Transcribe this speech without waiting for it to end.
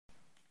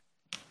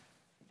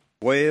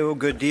Well,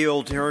 good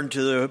deal. Turn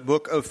to the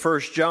book of 1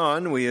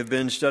 John. We have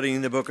been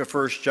studying the book of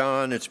 1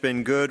 John. It's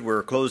been good.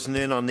 We're closing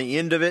in on the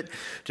end of it.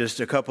 Just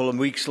a couple of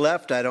weeks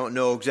left. I don't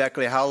know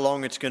exactly how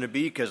long it's going to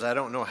be because I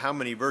don't know how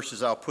many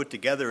verses I'll put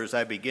together as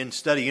I begin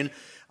studying.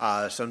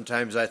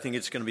 Sometimes I think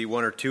it's going to be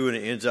one or two and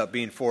it ends up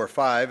being 4 or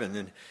 5. And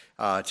then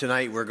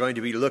tonight we're going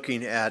to be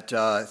looking at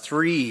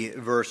 3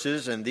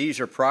 verses. And these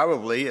are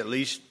probably, at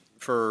least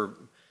for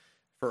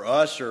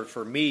us or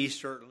for me,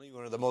 certainly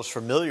one of the most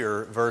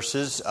familiar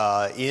verses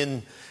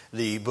in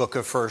the book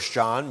of 1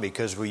 John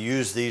because we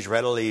use these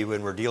readily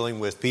when we're dealing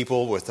with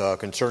people with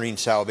concerning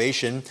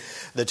salvation.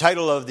 The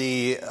title of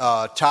the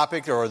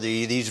topic or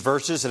these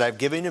verses that I've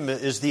given him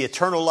is the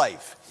eternal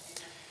life.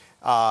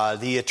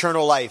 The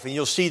eternal life. And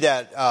you'll see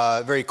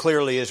that very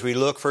clearly as we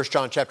look. 1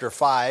 John chapter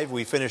 5,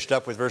 we finished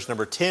up with verse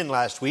number 10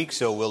 last week,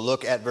 so we'll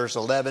look at verse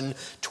 11,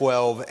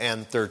 12,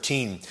 and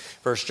 13.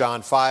 1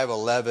 John 5,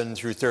 11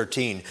 through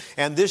 13.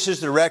 And this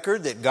is the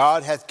record that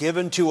God hath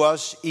given to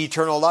us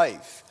eternal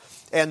life,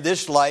 and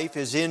this life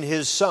is in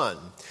his Son.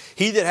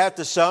 He that hath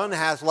the Son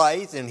hath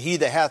life, and he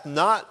that hath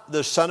not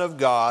the Son of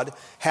God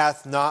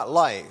hath not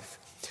life.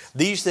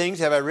 These things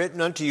have I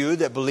written unto you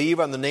that believe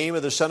on the name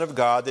of the Son of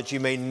God, that you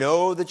may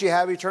know that you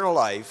have eternal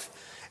life,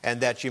 and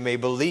that you may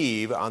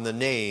believe on the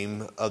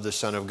name of the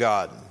Son of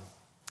God.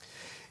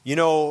 You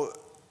know,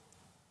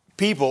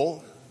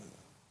 people,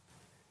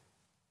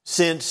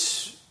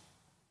 since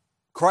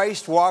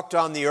Christ walked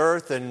on the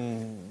earth,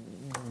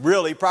 and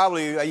really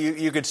probably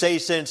you could say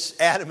since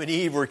Adam and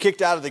Eve were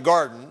kicked out of the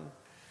garden,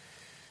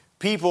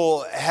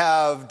 people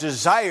have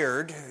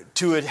desired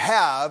to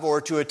have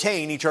or to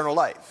attain eternal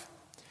life.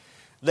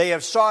 They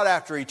have sought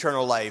after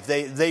eternal life.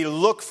 They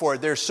look for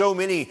it. There's so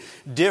many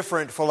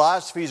different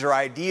philosophies or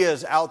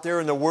ideas out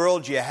there in the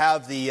world. You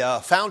have the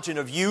fountain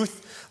of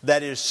youth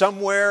that is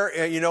somewhere,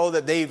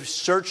 that they've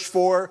searched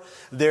for.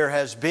 There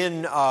has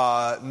been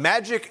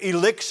magic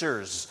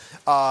elixirs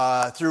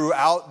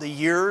throughout the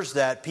years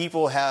that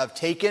people have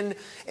taken.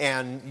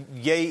 And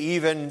yea,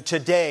 even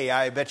today,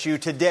 I bet you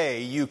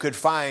today, you could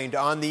find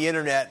on the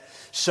internet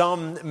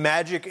some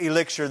magic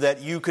elixir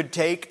that you could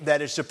take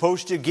that is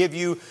supposed to give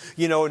you,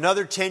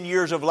 another 10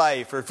 years of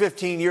life or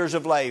 15 years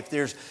of life.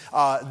 There's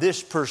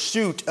this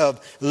pursuit of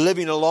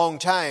living a long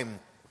time.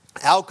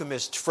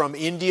 Alchemists from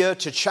India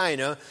to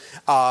China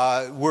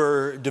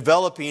were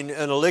developing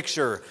an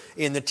elixir.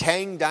 In the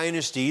Tang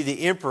dynasty,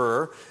 the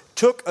emperor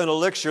took an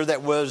elixir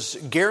that was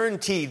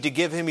guaranteed to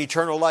give him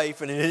eternal life,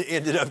 and it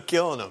ended up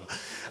killing him.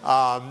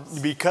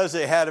 Because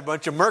it had a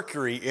bunch of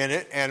mercury in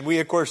it, and we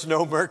of course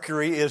know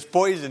mercury is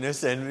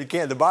poisonous, and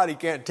the body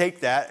can't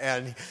take that,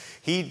 and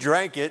he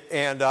drank it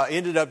and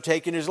ended up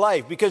taking his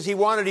life. Because he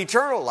wanted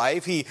eternal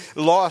life, he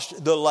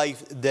lost the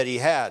life that he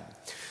had.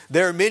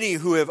 There are many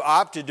who have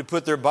opted to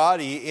put their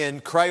body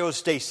in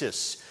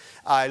cryostasis.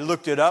 I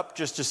looked it up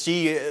just to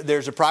see.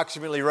 There's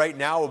approximately right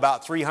now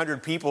about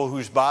 300 people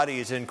whose body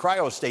is in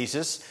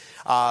cryostasis,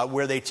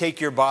 where they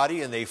take your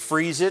body and they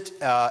freeze it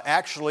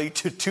actually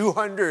to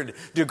 200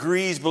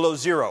 degrees below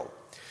zero.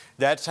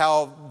 That's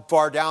how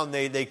far down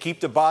they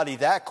keep the body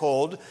that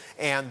cold.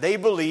 And they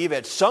believe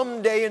at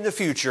some day in the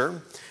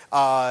future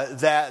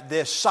that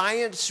this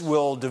science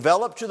will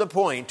develop to the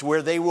point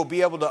where they will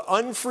be able to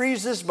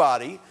unfreeze this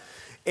body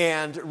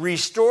and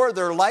restore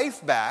their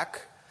life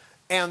back.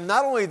 And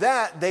not only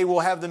that, they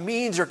will have the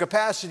means or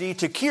capacity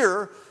to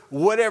cure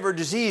whatever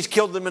disease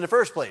killed them in the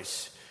first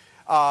place.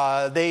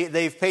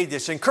 They've paid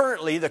this. And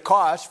currently, the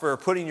cost for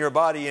putting your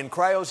body in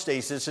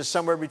cryostasis is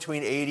somewhere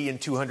between $80,000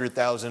 and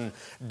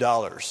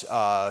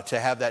 $200,000 to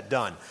have that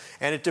done.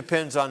 And it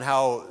depends on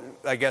how,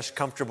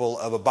 comfortable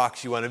of a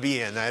box you want to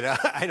be in.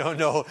 I don't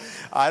know.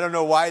 I don't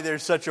know why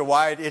there's such a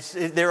wide.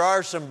 There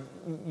are some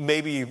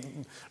maybe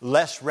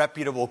less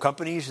reputable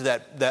companies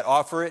that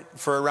offer it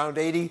for around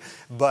 $80,000,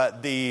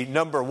 but the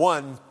number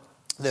one,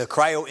 the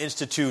Cryo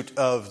Institute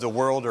of the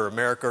world or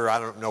America, or I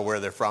don't know where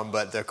they're from,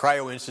 but the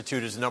Cryo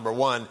Institute is number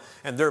one,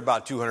 and they're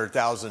about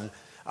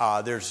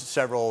 $200,000. There's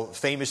several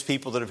famous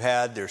people that have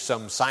had. There's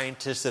some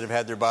scientists that have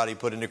had their body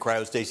put into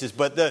cryostasis.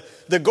 But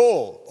the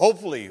goal,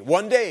 hopefully,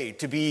 one day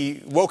to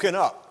be woken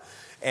up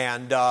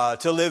and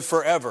to live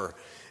forever.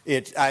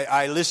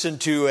 I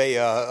listened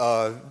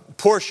to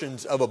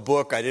portions of a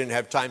book. I didn't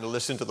have time to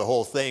listen to the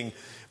whole thing,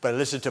 but I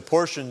listened to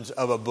portions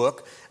of a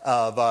book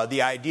of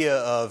the idea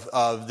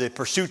of the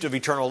pursuit of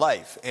eternal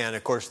life. And,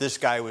 of course, this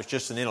guy was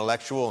just an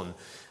intellectual, and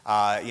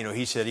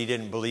he said he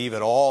didn't believe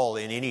at all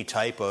in any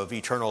type of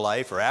eternal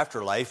life or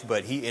afterlife,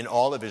 but in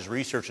all of his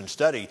research and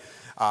study,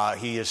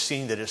 he has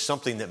seen that it's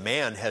something that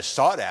man has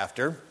sought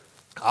after,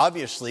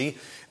 obviously,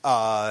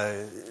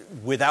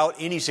 without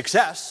any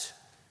success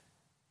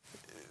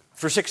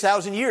for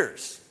 6,000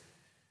 years.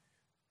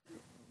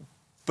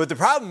 But the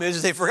problem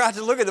is they forgot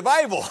to look at the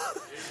Bible.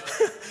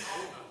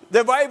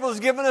 The Bible's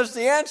given us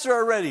the answer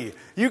already.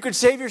 You could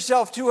save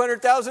yourself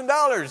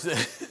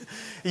 $200,000.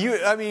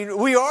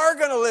 We are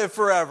going to live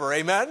forever.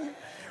 Amen?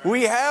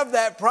 We have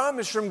that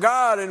promise from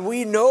God, and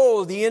we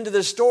know the end of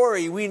the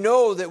story. We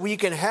know that we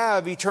can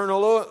have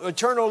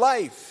eternal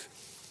life.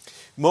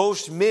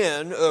 Most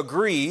men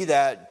agree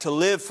that to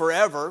live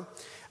forever,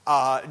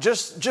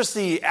 just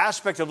the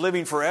aspect of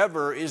living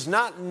forever is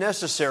not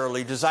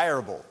necessarily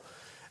desirable.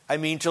 I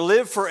mean, to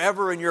live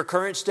forever in your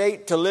current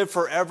state, to live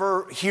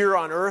forever here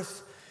on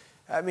earth.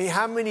 I mean,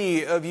 how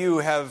many of you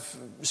have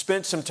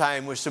spent some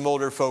time with some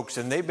older folks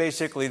and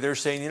they're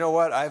saying, you know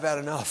what, I've had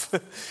enough.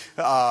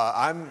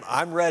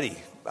 I'm ready.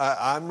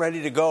 I'm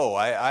ready to go.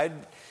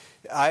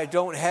 I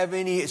don't have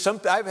any.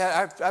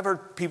 I've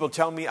heard people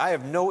tell me I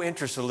have no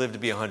interest to live to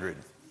be 100.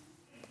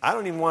 I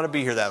don't even want to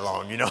be here that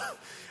long.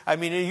 I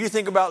mean, you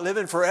think about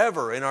living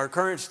forever in our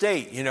current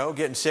state.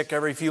 Getting sick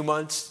every few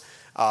months.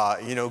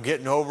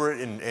 Getting over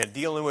it and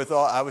dealing with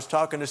all. I was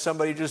talking to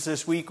somebody just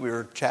this week. We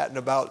were chatting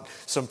about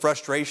some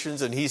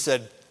frustrations, and he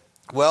said,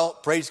 "Well,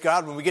 praise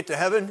God, when we get to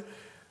heaven,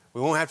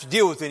 we won't have to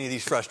deal with any of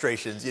these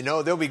frustrations.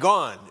 They'll be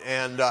gone.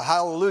 And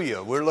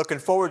hallelujah, we're looking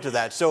forward to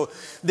that." So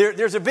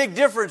there's a big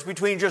difference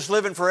between just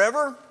living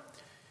forever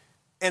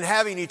and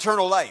having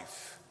eternal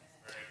life.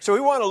 So we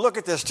want to look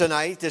at this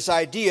tonight, this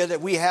idea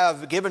that we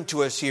have given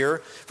to us here.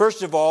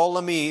 First of all,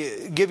 let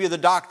me give you the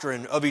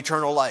doctrine of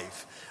eternal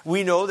life.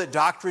 We know that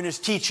doctrine is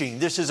teaching.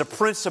 This is a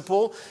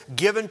principle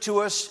given to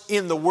us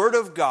in the Word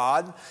of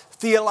God,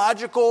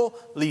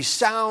 theologically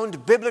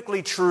sound,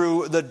 biblically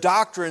true, the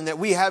doctrine that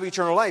we have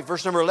eternal life.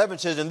 Verse number 11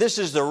 says, "And this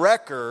is the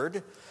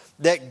record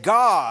that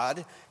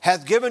God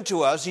hath given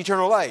to us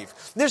eternal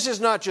life." This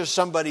is not just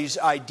somebody's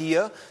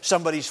idea,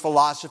 somebody's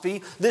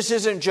philosophy. This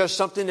isn't just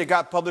something that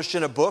got published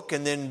in a book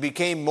and then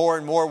became more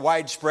and more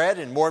widespread,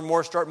 and more and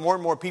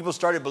more people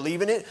started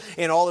believing it,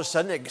 and all of a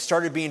sudden it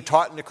started being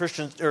taught in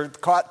the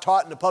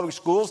taught in the public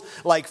schools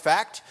like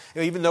fact,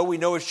 even though we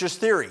know it's just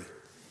theory.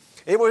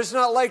 It was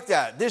not like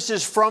that. This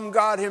is from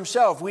God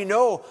Himself. We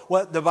know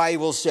what the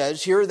Bible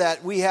says here,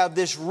 that we have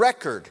this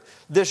record,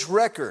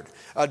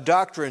 a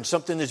doctrine,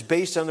 something that's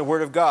based on the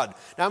Word of God.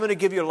 Now, I'm going to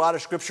give you a lot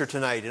of Scripture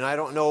tonight, and I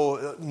don't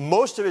know,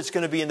 most of it's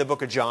going to be in the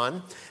book of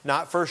John,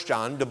 not 1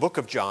 John, the book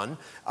of John.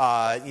 So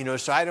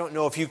I don't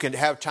know if you can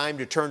have time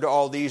to turn to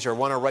all these or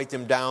want to write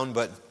them down,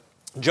 but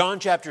John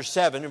chapter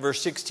 7,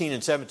 verse 16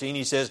 and 17,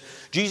 he says,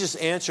 "Jesus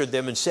answered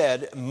them and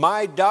said,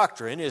 My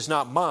doctrine is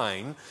not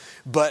mine,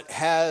 but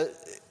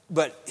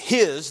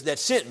His that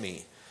sent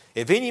me.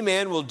 If any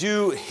man will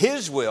do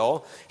His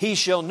will, he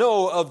shall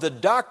know of the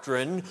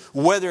doctrine,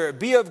 whether it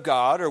be of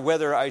God or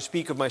whether I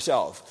speak of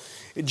myself."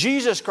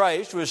 Jesus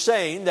Christ was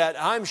saying that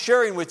I'm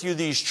sharing with you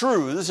these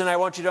truths, and I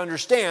want you to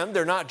understand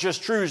they're not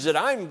just truths that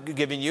I'm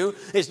giving you.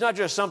 It's not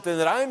just something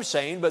that I'm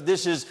saying, but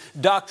this is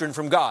doctrine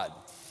from God.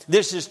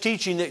 This is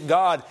teaching that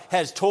God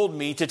has told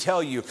me to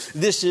tell you.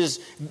 This is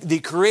the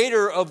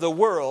creator of the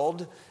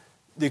world,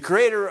 the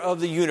creator of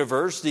the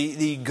universe,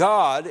 the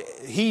God.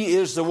 He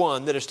is the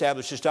one that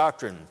establishes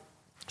doctrine.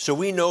 So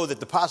we know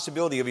that the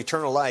possibility of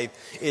eternal life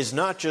is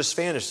not just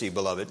fantasy,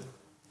 beloved.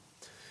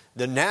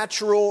 The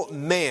natural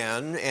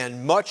man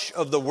and much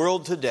of the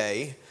world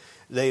today,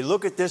 they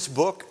look at this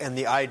book and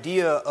the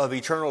idea of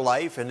eternal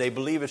life and they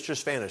believe it's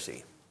just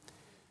fantasy.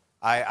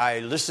 I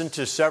listened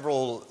to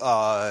several,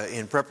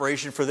 in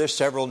preparation for this,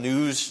 several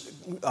news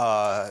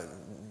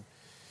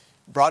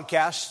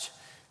broadcasts.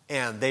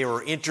 And they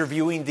were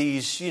interviewing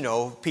these,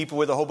 people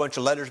with a whole bunch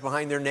of letters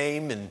behind their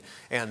name,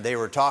 and they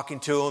were talking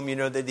to them.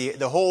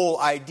 The whole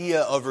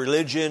idea of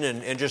religion,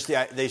 and just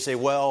they say,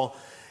 well,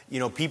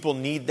 people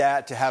need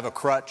that to have a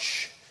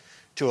crutch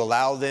to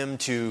allow them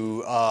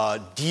to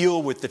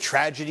deal with the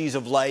tragedies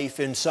of life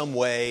in some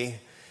way.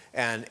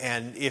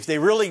 And if they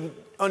really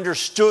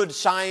understood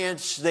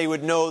science, they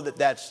would know that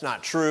that's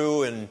not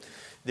true. And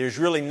there's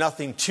really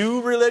nothing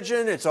to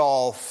religion. It's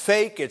all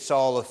fake. It's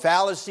all a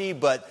fallacy.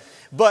 But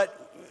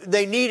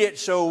they need it,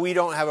 so we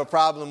don't have a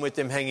problem with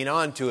them hanging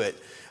on to it.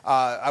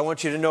 I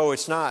want you to know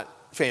it's not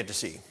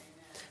fantasy.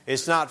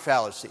 It's not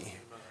fallacy.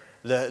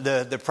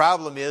 The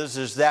problem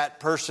is that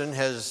person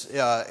has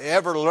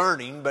ever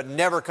learning, but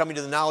never coming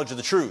to the knowledge of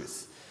the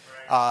truth.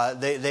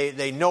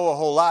 They know a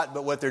whole lot,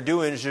 but what they're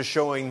doing is just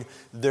showing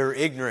their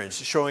ignorance,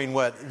 showing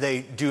what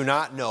they do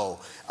not know.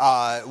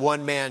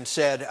 One man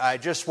said,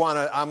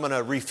 I'm going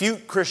to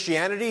refute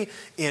Christianity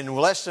in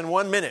less than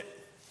 1 minute.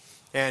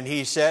 And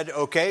he said,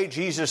 okay,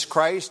 Jesus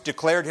Christ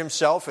declared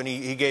Himself, and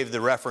he gave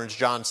the reference,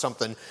 John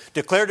something,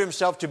 declared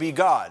Himself to be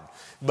God.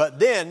 But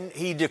then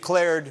He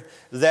declared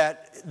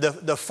that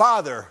the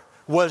Father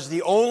was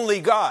the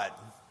only God.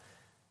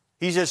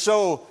 He said,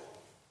 so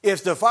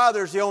if the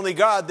Father is the only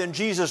God, then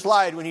Jesus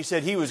lied when He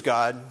said He was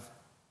God.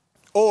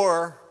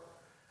 Or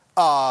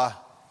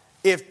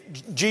if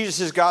Jesus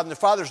is God and the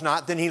Father's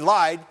not, then He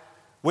lied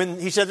when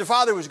He said the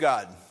Father was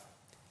God.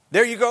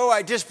 There you go,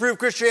 I disproved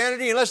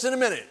Christianity in less than a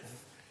minute.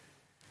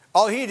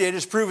 All he did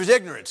is prove his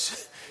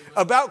ignorance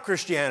about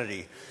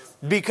Christianity,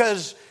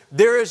 because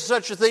there is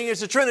such a thing as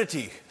the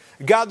Trinity.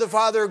 God the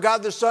Father,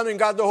 God the Son, and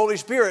God the Holy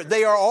Spirit.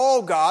 They are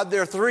all God.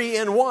 They're three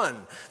in one.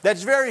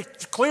 That's very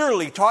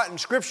clearly taught in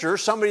Scripture.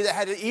 Somebody that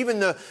had even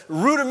the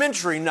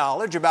rudimentary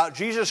knowledge about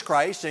Jesus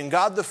Christ and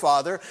God the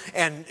Father,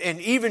 and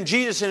even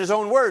Jesus in His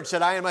own words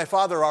said, I and my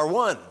Father are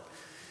one.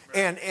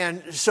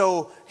 And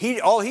so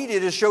all he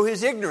did is show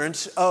his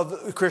ignorance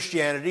of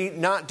Christianity,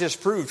 not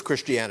disproved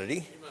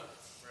Christianity.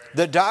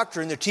 The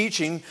doctrine, the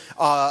teaching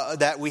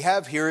that we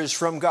have here is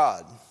from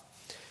God.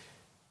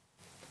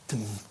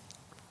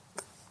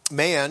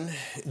 Man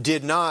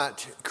did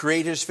not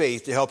create his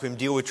faith to help him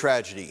deal with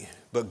tragedy,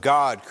 but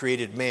God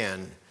created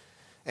man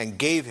and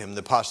gave him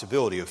the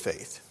possibility of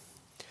faith.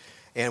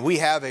 And we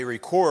have a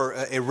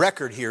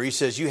record here. He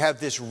says, you have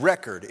this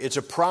record. It's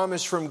a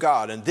promise from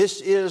God. And this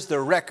is the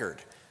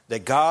record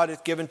that God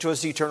hath given to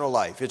us eternal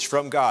life. It's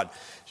from God.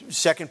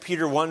 2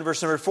 Peter 1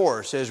 verse number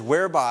 4 says,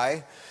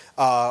 whereby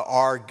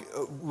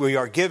we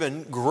are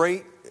given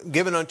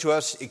unto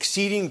us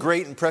exceeding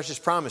great and precious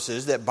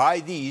promises, that by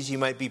these you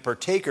might be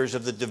partakers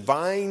of the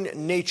divine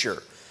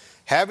nature,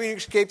 having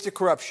escaped the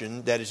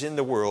corruption that is in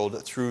the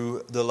world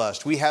through the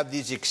lust. We have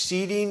these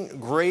exceeding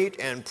great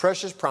and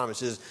precious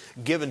promises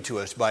given to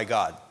us by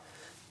God.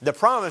 The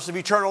promise of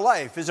eternal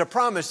life is a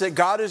promise that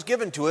God has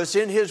given to us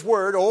in His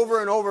Word over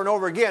and over and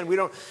over again. We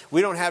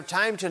don't have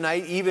time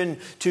tonight even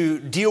to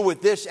deal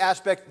with this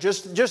aspect,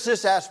 just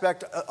this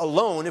aspect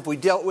alone. If we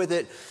dealt with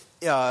it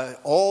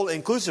all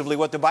inclusively,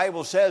 what the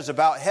Bible says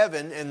about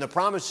heaven and the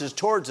promises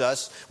towards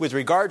us with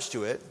regards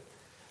to it,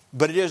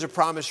 but it is a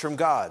promise from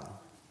God.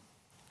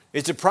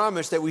 It's a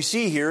promise that we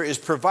see here is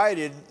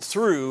provided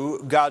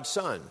through God's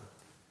Son.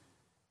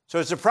 So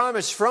it's a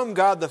promise from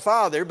God the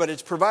Father, but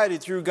it's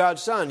provided through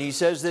God's Son. He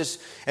says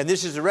this, and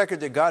this is the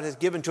record that God hath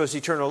given to us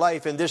eternal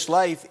life, and this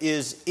life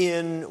is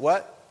in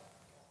what?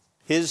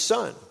 His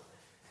Son.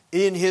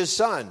 In His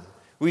Son.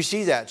 We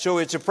see that. So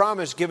it's a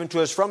promise given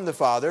to us from the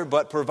Father,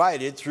 but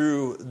provided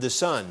through the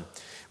Son.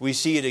 We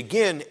see it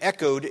again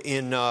echoed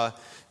in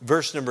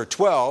verse number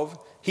 12.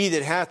 He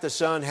that hath the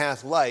Son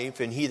hath life,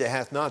 and he that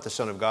hath not the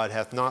Son of God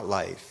hath not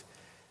life.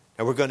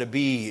 Now we're going to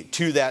be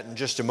to that in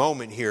just a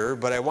moment here,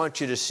 but I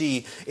want you to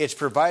see it's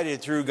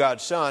provided through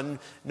God's Son.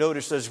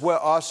 Notice as well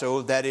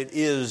also that it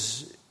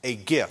is a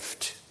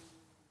gift.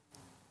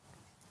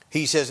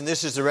 He says, and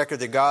this is the record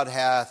that God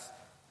hath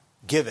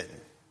given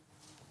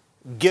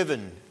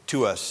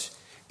to us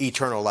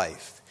eternal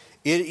life.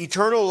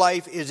 Eternal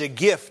life is a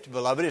gift,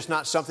 beloved. It's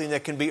not something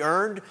that can be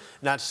earned,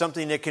 not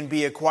something that can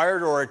be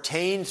acquired or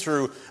attained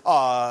through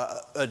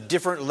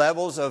different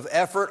levels of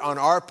effort on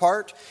our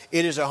part.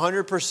 It is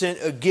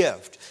 100% a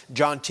gift.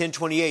 John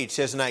 10:28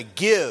 says, and I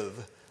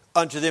give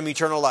unto them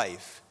eternal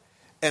life,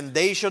 and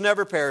they shall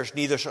never perish,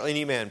 neither shall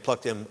any man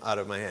pluck them out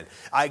of my hand.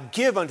 I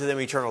give unto them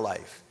eternal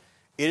life.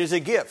 It is a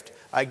gift.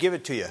 I give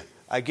it to you.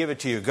 I give it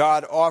to you.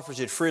 God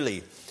offers it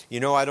freely. You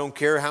know, I don't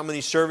care how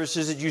many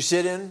services that you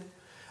sit in.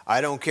 I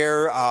don't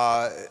care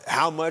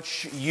how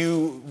much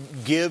you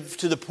give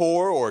to the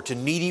poor or to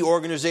needy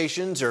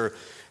organizations, or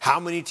how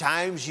many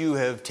times you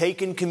have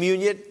taken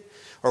communion,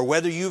 or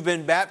whether you've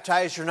been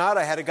baptized or not.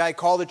 I had a guy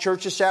call the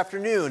church this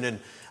afternoon and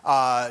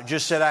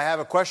just said, I have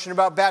a question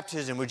about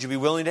baptism. Would you be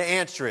willing to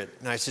answer it?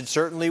 And I said,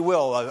 certainly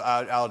will.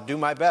 I'll do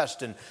my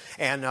best.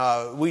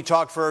 And we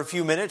talked for a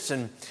few minutes,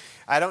 and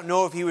I don't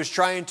know if he was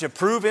trying to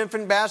prove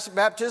infant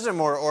baptism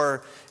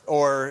or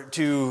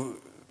to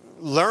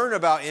learn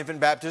about infant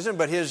baptism,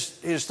 but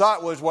his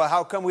thought was, well,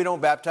 how come we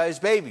don't baptize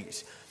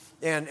babies?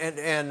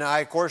 And I,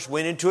 of course,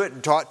 went into it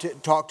and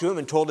talked to him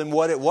and told him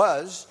what it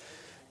was.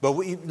 But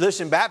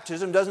listen,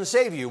 baptism doesn't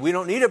save you. We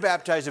don't need to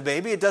baptize a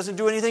baby. It doesn't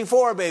do anything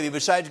for a baby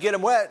besides get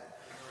them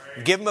wet.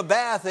 Right. Give them a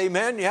bath,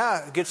 amen.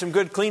 Yeah, get some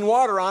good clean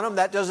water on them.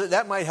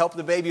 That might help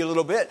the baby a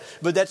little bit.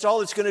 But that's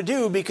all it's going to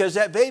do, because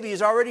that baby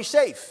is already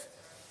safe.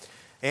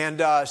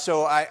 And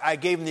so I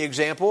gave him the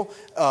example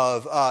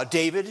of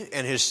David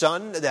and his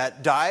son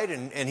that died.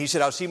 And he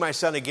said, I'll see my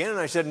son again. And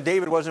I said, and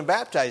David wasn't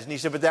baptized. And he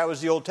said, but that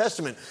was the Old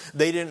Testament.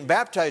 They didn't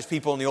baptize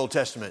people in the Old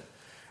Testament.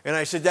 And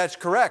I said, that's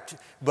correct.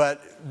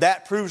 But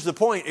that proves the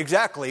point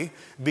exactly,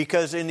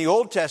 because in the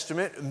Old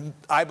Testament,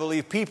 I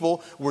believe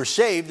people were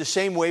saved the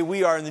same way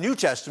we are in the New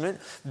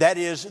Testament. That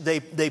is,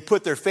 they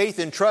put their faith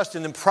and trust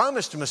in the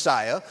promised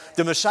Messiah,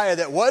 the Messiah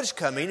that was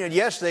coming. And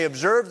yes, they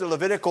observed the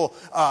Levitical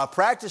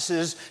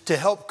practices to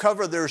help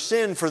cover their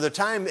sin for the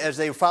time as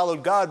they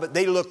followed God, but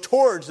they looked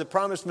towards the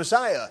promised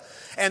Messiah.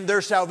 And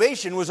their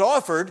salvation was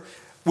offered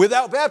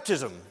without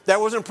baptism. That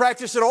wasn't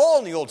practiced at all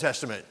in the Old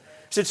Testament.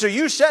 I said, so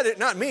you said it,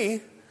 not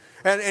me.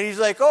 And he's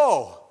like,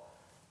 oh,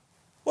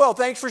 well,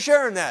 thanks for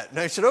sharing that. And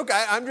I said,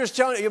 okay, I'm just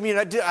telling you. I mean,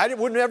 I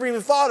wouldn't have ever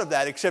even thought of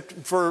that, except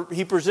for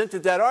he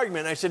presented that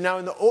argument. I said, now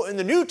in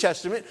the New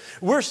Testament,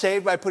 we're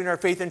saved by putting our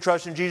faith and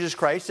trust in Jesus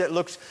Christ. That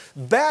looks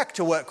back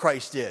to what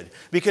Christ did,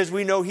 because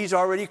we know He's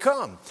already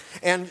come.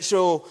 And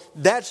so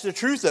that's the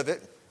truth of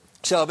it.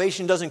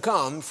 Salvation doesn't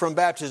come from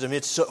baptism.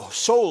 It's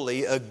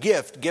solely a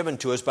gift given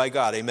to us by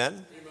God.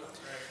 Amen?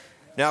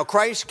 Now,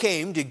 Christ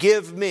came to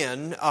give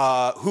men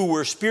who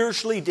were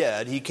spiritually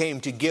dead, He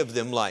came to give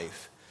them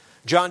life.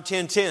 John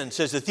 10:10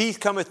 says, the thief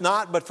cometh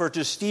not, but for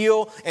to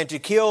steal and to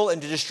kill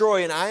and to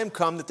destroy, and I am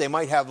come that they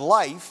might have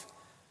life,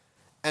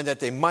 and that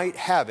they might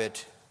have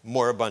it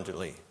more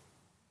abundantly.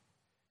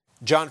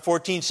 John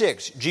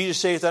 14:6, Jesus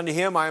saith unto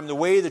him, I am the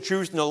way, the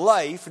truth, and the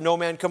life. No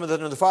man cometh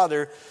unto the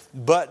Father,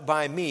 but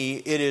by me.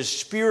 It is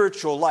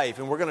spiritual life.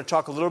 And we're going to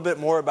talk a little bit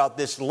more about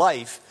this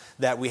life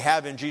that we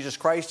have in Jesus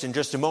Christ in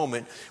just a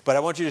moment. But I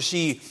want you to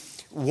see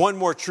one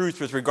more truth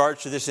with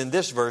regards to this in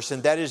this verse,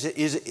 and that is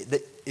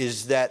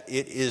that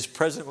it is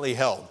presently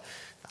held.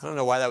 I don't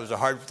know why that was a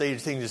hard thing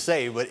to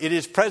say, but it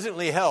is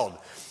presently held.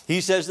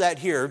 He says that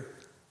here,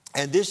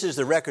 and this is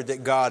the record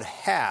that God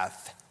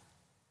hath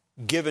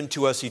given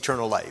to us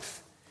eternal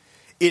life.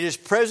 It is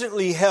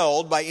presently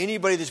held by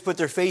anybody that's put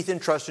their faith and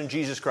trust in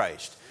Jesus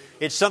Christ.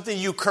 It's something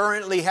you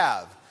currently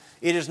have.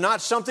 It is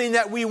not something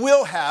that we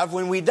will have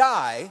when we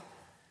die.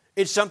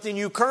 It's something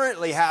you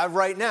currently have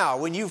right now.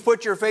 When you've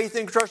put your faith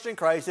and trust in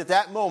Christ, at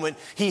that moment,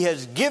 He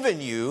has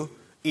given you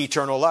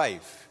eternal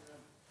life.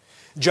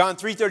 John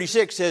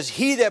 3:36 says,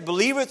 He that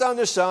believeth on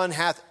the Son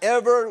hath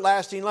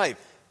everlasting life.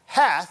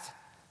 Hath,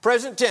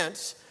 present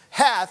tense,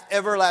 hath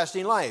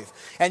everlasting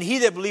life. And he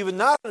that believeth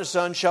not on the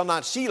Son shall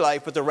not see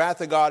life, but the wrath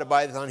of God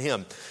abideth on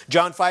him.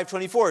 John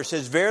 5:24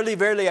 says, Verily,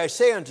 verily, I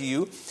say unto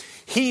you,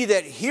 he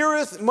that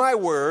heareth my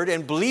word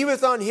and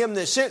believeth on him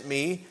that sent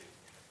me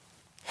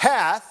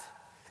hath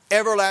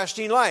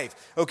everlasting life.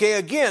 Okay,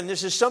 again,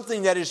 this is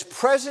something that is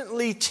present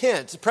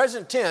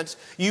tense.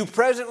 You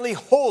presently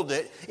hold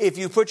it if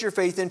you put your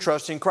faith and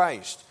trust in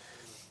Christ.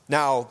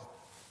 Now,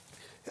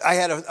 I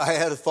had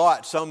a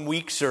thought some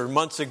weeks or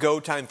months ago,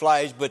 time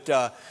flies, but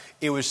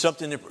it was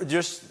something that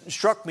just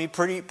struck me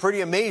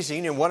pretty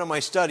amazing in one of my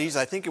studies.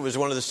 I think it was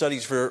one of the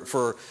studies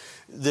for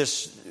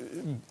this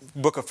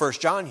book of 1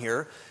 John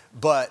here.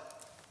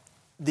 But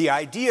the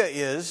idea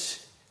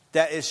is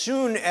that as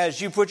soon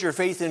as you put your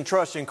faith and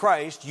trust in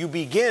Christ, you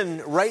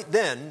begin right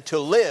then to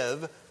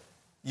live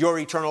your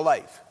eternal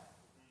life.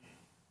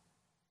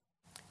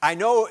 I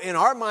know in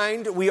our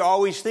mind we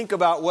always think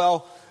about,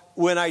 well,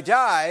 when I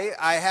die,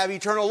 I have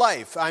eternal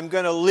life. I'm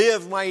going to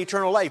live my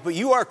eternal life. But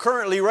you are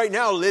currently right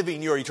now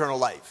living your eternal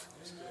life.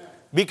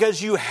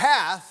 Because you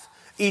have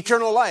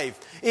eternal life.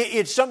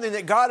 It's something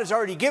that God has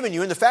already given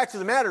you. And the fact of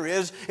the matter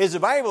is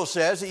the Bible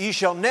says that you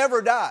shall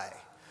never die.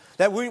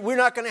 That we're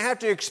not going to have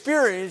to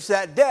experience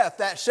that death,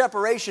 that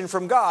separation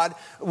from God.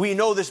 We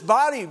know this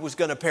body was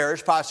going to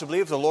perish possibly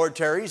if the Lord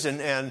tarries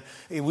and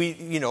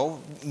we,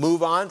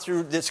 move on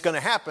through. That's going to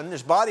happen.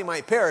 This body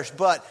might perish,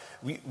 but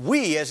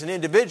we as an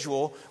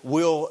individual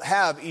will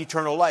have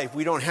eternal life.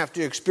 We don't have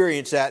to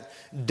experience that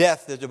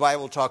death that the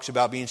Bible talks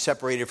about, being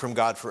separated from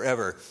God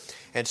forever.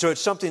 And so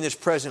it's something that's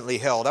presently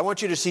held. I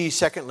want you to see,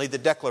 secondly, the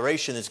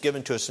declaration that's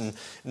given to us in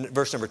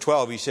verse number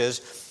 12. He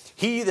says,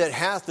 He that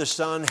hath the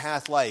Son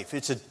hath life.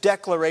 It's a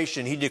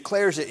declaration. He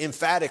declares it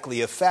emphatically,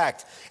 a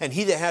fact. And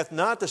he that hath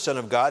not the Son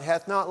of God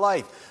hath not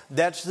life.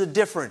 That's the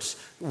difference.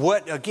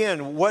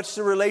 What's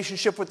the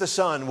relationship with the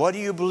Son? What do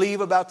you believe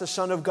about the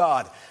Son of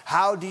God?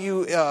 How do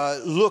you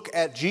look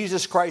at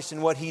Jesus Christ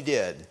and what He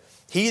did?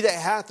 He that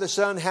hath the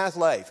Son hath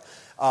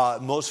life.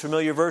 Most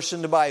familiar verse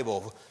in the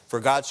Bible. For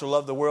God so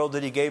loved the world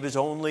that He gave His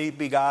only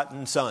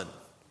begotten Son,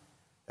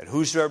 that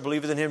whosoever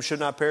believeth in Him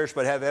should not perish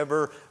but have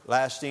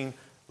everlasting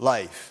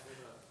life.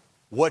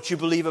 What you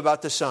believe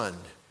about the Son.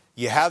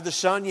 You have the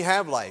Son, you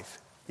have life.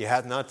 You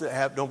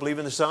don't believe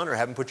in the Son or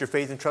haven't put your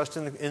faith and trust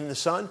in the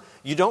Son,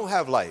 you don't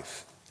have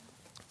life.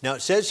 Now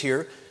it says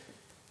here,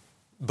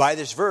 by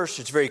this verse,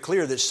 it's very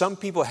clear that some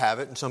people have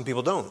it and some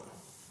people don't.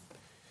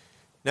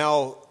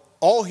 Now,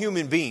 all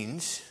human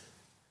beings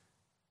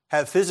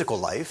have physical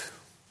life.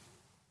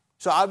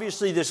 So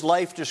obviously this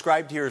life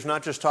described here is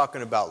not just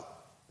talking about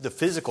the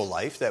physical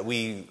life, that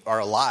we are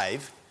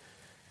alive.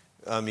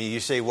 You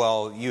say,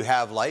 well, you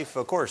have life.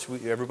 Of course,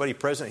 everybody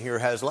present here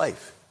has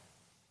life.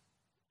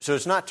 So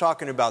it's not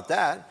talking about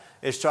that.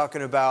 It's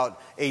talking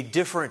about a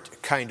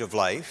different kind of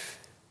life.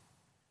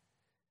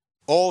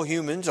 All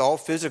humans, all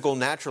physical,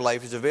 natural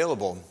life is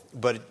available,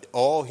 but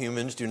all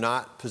humans do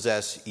not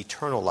possess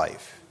eternal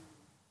life.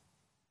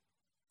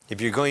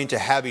 If you're going to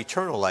have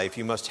eternal life,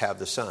 you must have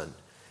the Son.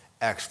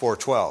 Acts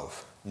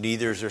 4:12,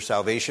 neither is there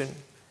salvation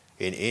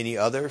in any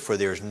other, for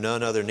there is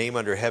none other name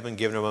under heaven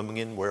given among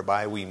men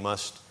whereby we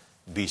must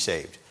be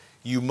saved.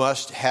 You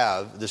must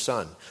have the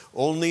Son.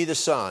 Only the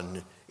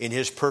Son, in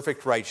His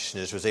perfect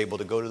righteousness, was able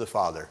to go to the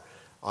Father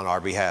on our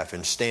behalf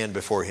and stand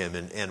before Him.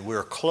 And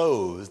we're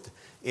clothed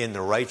in the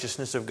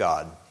righteousness of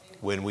God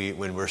when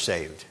we're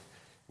saved.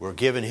 We're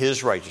given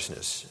His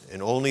righteousness,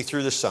 and only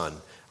through the Son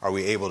are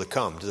we able to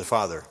come to the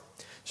Father.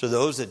 So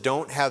those that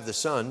don't have the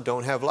Son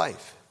don't have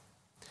life.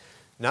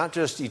 Not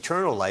just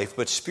eternal life,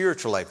 but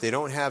spiritual life. They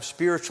don't have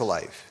spiritual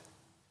life.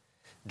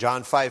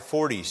 John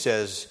 5:40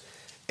 says,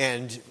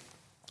 and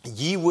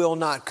ye will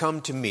not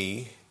come to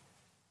me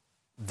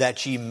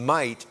that ye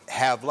might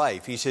have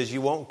life. He says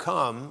you won't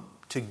come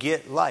to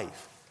get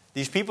life.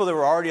 These people that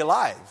were already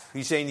alive,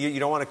 He's saying you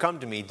don't want to come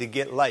to me to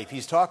get life.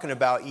 He's talking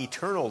about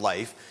eternal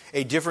life,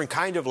 a different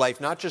kind of life,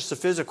 not just the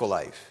physical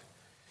life.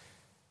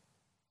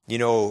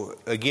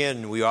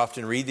 Again, we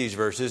often read these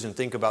verses and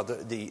think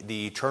about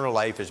the eternal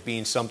life as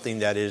being something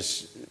that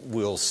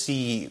we'll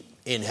see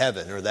in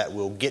heaven or that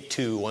we'll get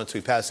to once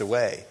we pass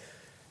away.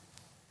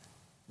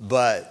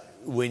 But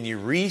when you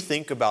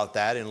rethink about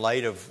that in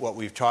light of what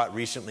we've taught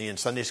recently in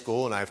Sunday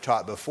school, and I've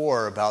taught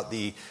before about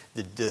the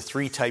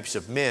three types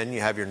of men,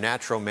 you have your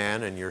natural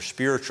man and your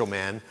spiritual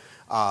man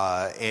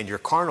and your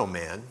carnal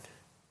man.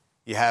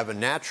 You have a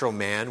natural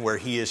man where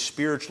he is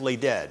spiritually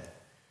dead.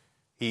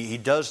 He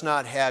has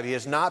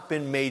not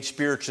been made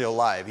spiritually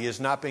alive. He has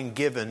not been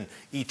given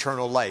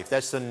eternal life.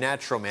 That's the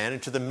natural man.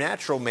 And to the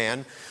natural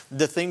man,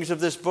 the things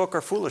of this book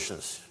are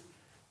foolishness.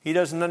 He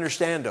doesn't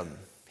understand them.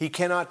 He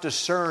cannot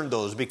discern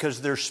those because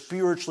they're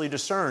spiritually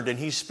discerned, and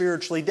he's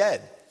spiritually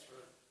dead.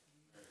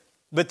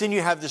 But then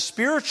you have the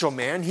spiritual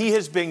man. He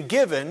has been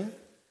given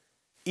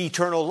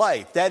eternal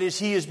life. That is,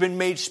 he has been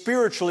made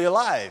spiritually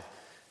alive.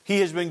 He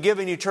has been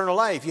given eternal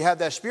life. You have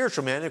that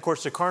spiritual man. And of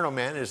course, the carnal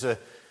man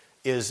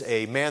is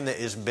a man that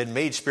has been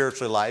made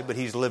spiritually alive, but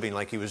he's living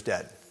like he was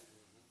dead.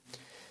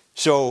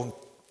 So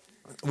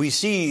we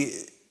see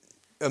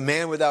a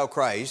man without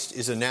Christ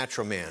is a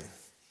natural man,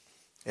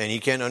 and he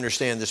can't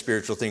understand the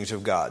spiritual things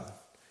of God.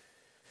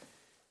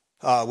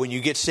 When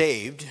you get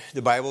saved,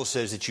 the Bible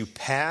says that you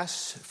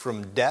pass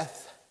from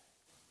death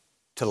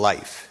to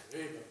life.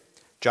 Amen.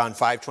 John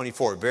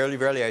 5:24, verily,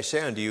 verily, I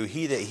say unto you,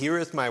 he that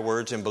heareth my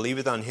words and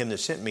believeth on him that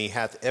sent me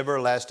hath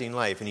everlasting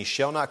life, and he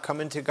shall not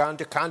come into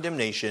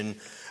condemnation,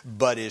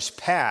 but is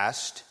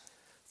passed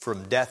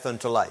from death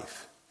unto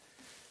life.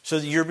 So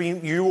that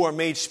you are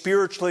made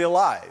spiritually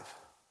alive.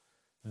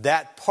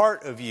 That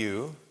part of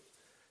you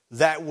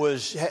that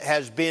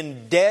has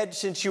been dead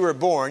since you were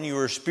born, you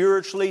were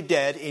spiritually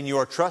dead in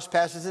your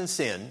trespasses and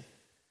sin.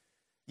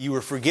 You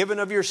were forgiven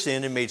of your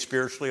sin and made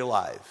spiritually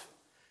alive.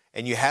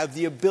 And you have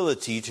the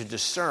ability to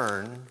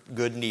discern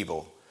good and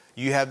evil.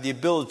 You have the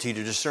ability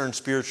to discern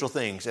spiritual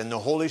things. And the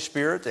Holy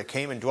Spirit that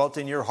came and dwelt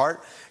in your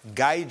heart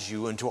guides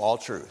you into all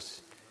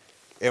truth.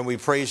 And we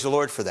praise the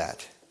Lord for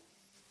that.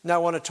 Now I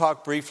want to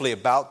talk briefly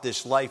about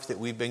this life that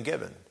we've been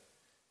given.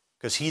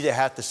 Because he that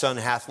hath the Son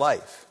hath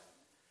life.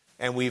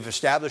 And we've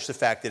established the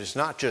fact that it's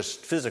not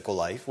just physical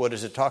life. What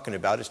is it talking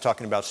about? It's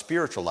talking about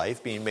spiritual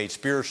life, being made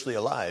spiritually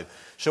alive.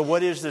 So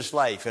what is this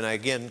life? And I,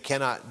 again,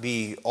 cannot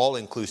be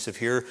all-inclusive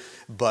here,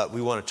 but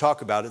we want to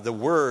talk about it. The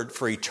word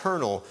for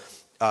eternal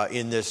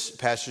in this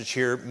passage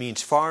here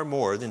means far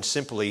more than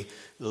simply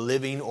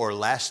living or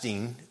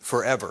lasting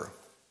forever.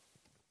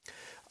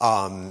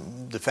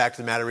 The fact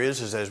of the matter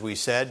is as we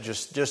said,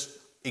 just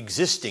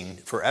existing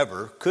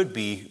forever could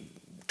be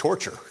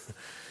torture.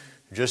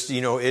 Just,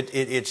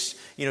 it's,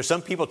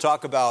 some people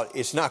talk about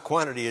it's not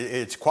quantity,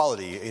 it's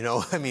quality,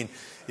 I mean,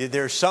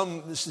 there's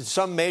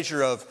some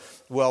measure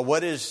of, well,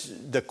 what is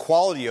the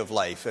quality of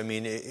life? I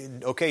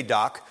mean, okay,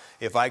 doc,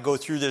 if I go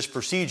through this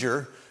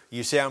procedure,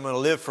 you say I'm going to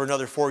live for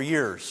another 4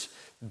 years.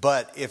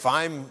 But if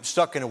I'm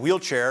stuck in a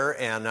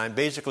wheelchair and I'm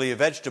basically a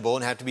vegetable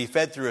and have to be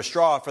fed through a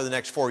straw for the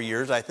next 4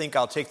 years, I think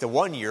I'll take the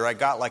 1 year I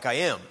got like I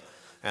am.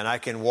 And I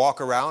can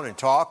walk around and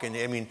talk. And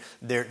I mean,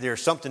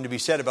 there's something to be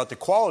said about the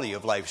quality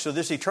of life. So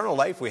this eternal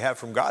life we have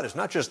from God is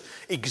not just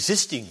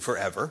existing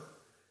forever.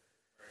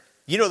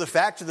 The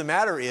fact of the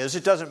matter is,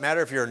 it doesn't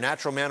matter if you're a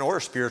natural man or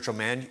a spiritual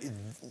man.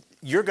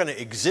 You're going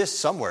to exist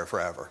somewhere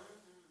forever.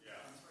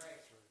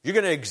 You're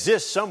going to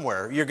exist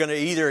somewhere. You're going to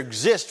either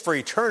exist for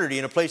eternity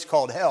in a place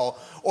called hell,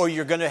 or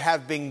you're going to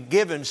have been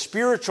given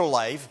spiritual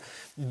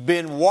life,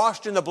 been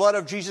washed in the blood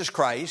of Jesus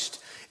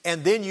Christ,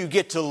 and then you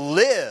get to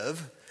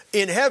live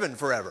in heaven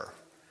forever.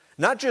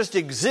 Not just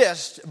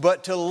exist,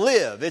 but to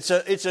live. It's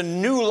a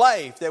new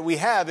life that we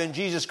have in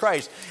Jesus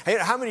Christ.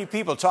 How many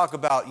people talk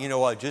about,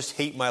 I just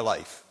hate my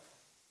life.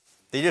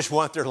 They just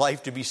want their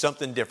life to be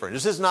something different.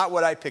 This is not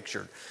what I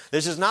pictured.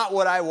 This is not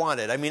what I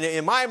wanted. I mean,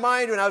 in my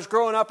mind when I was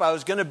growing up, I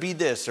was going to be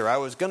this, or I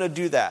was going to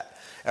do that,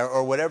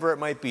 or whatever it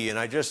might be. And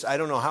I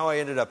don't know how I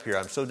ended up here.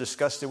 I'm so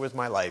disgusted with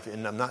my life,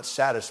 and I'm not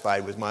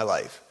satisfied with my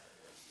life.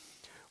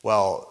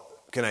 Well,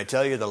 can I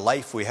tell you, the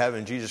life we have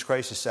in Jesus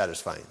Christ is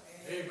satisfying.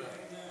 Amen.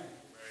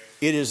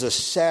 It is a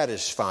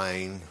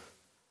satisfying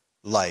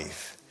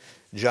life.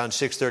 John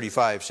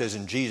 6:35 says,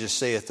 and Jesus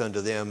saith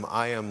unto them,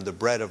 I am the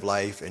bread of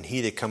life, and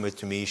he that cometh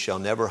to me shall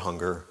never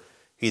hunger.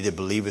 He that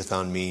believeth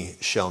on me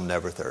shall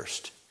never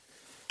thirst.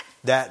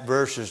 That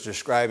verse is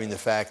describing the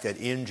fact that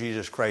in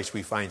Jesus Christ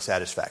we find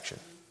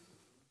satisfaction.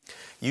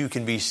 You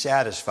can be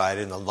satisfied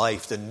in the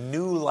life, the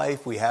new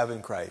life we have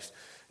in Christ.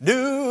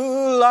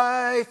 New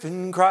life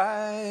in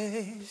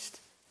Christ.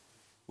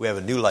 We have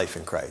a new life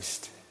in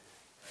Christ.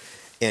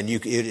 And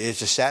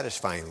it's a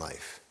satisfying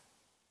life.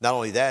 Not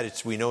only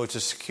that, we know it's a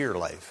secure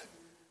life.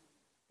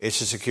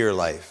 It's a secure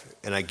life.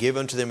 And I give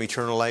unto them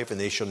eternal life, and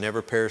they shall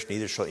never perish,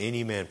 neither shall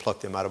any man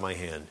pluck them out of my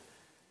hand.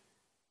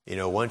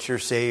 Once you're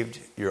saved,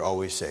 you're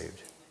always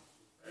saved.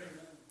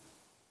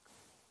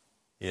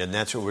 And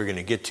that's what we're going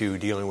to get to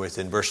dealing with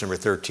in verse number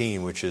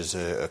 13, which is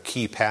a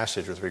key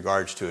passage with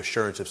regards to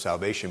assurance of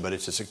salvation, but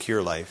it's a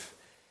secure life.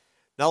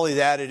 Not only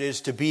that, it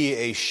is to be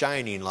a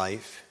shining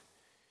life.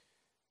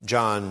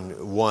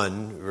 John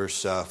 1,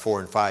 verse 4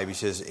 and 5, he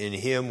says, in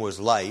him was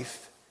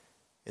life,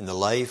 and the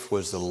life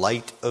was the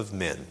light of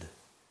men.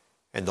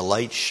 And the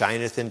light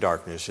shineth in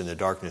darkness, and the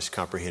darkness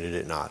comprehended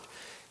it not.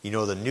 You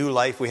know, the new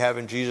life we have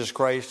in Jesus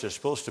Christ is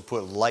supposed to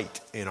put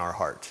light in our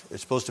heart.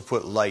 It's supposed to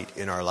put light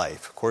in our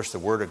life. Of course, the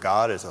Word of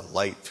God is a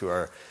light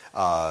to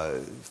our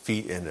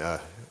feet and a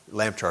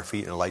lamp to our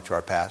feet and a light to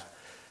our path.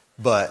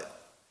 But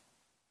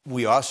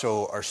we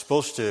also are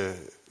supposed to,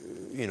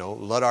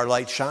 let our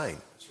light shine.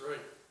 That's right.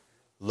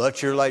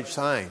 Let your light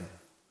shine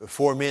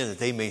before men that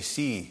they may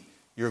see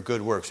your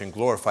good works and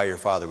glorify your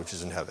Father which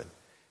is in heaven.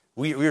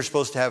 We are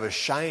supposed to have a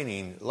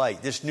shining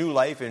light. This new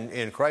life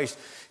in Christ,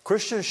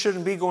 Christians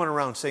shouldn't be going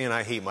around saying,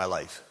 I hate my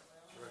life.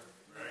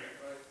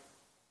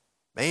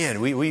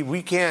 Man,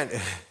 we can't.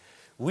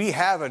 We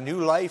have a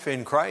new life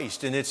in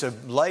Christ, and it's a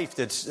life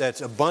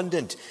that's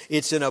abundant.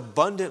 It's an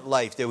abundant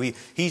life that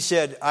He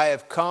said, I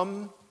have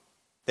come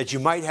that you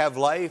might have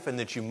life and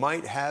that you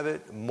might have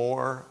it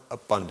more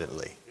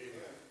abundantly.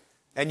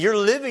 And you're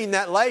living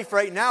that life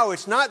right now.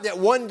 It's not that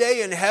one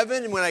day in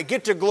heaven, when I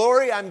get to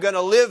glory, I'm going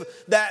to live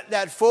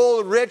that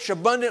full, rich,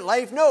 abundant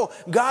life. No,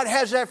 God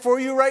has that for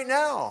you right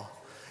now.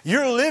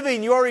 You're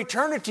living your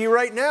eternity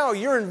right now.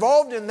 You're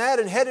involved in that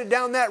and headed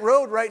down that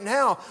road right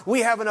now.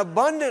 We have an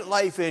abundant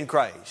life in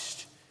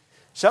Christ.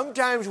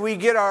 Sometimes we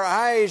get our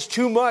eyes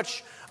too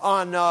much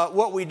on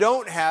what we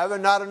don't have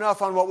and not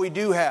enough on what we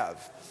do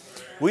have.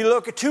 We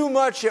look too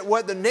much at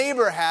what the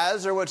neighbor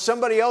has or what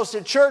somebody else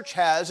at church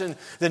has and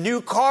the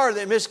new car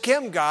that Miss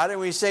Kim got, and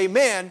we say,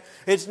 man,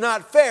 it's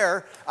not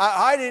fair.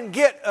 I didn't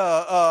get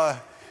a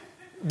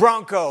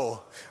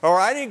Bronco, or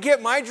I didn't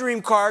get my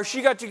dream car.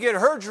 She got to get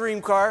her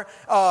dream car.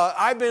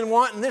 I've been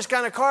wanting this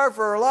kind of car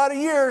for a lot of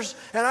years,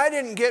 and I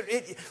didn't get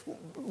it.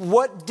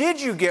 What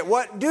did you get?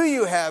 What do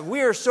you have?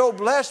 We are so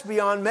blessed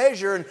beyond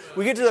measure, and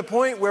we get to the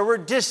point where we're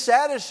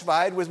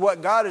dissatisfied with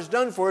what God has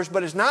done for us,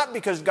 but it's not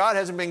because God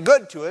hasn't been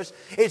good to us.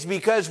 It's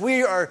because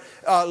we are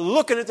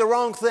looking at the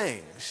wrong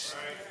things.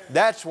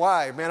 That's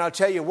why, man, I'll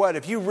tell you what,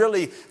 if you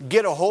really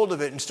get a hold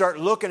of it and start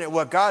looking at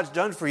what God's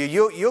done for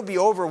you, you'll be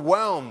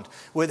overwhelmed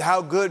with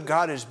how good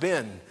God has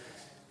been.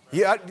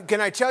 Yeah, can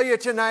I tell you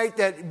tonight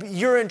that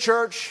you're in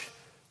church,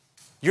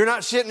 you're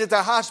not sitting at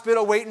the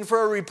hospital waiting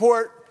for a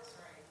report.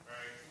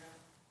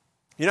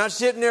 You're not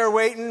sitting there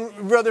waiting,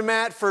 Brother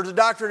Matt, for the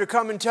doctor to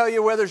come and tell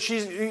you whether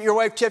your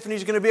wife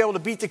Tiffany's going to be able to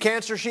beat the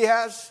cancer she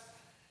has.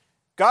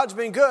 God's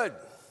been good.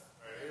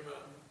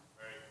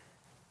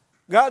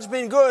 God's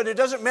been good. It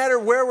doesn't matter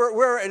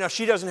where. Now,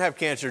 she doesn't have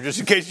cancer, just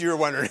in case you were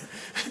wondering.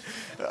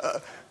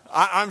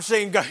 I'm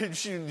saying God,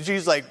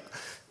 she's like,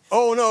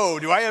 oh no,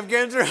 do I have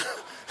cancer?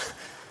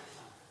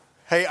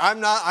 Hey,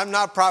 I'm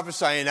not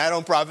prophesying. I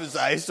don't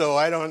prophesy, so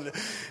I don't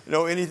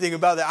know anything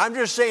about that. I'm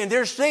just saying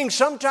there's things,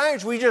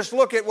 sometimes we just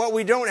look at what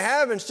we don't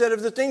have instead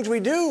of the things we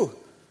do.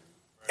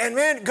 And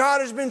man,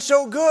 God has been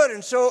so good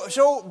and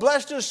so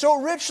blessed us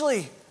so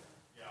richly.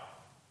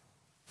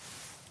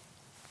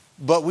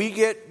 But we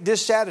get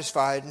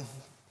dissatisfied.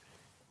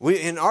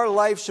 And our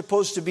life's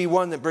supposed to be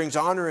one that brings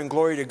honor and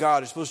glory to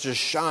God. It's supposed to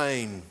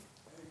shine.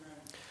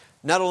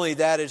 Not only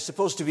that, it's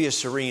supposed to be a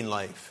serene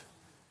life.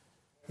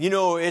 You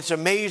know, it's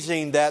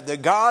amazing that the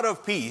God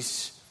of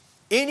peace,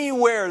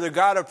 anywhere the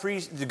God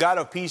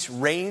of peace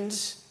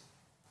reigns,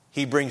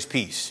 He brings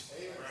peace.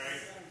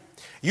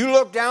 You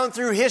look down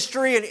through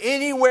history, and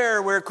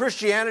anywhere where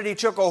Christianity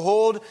took a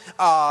hold,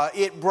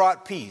 it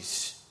brought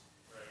peace.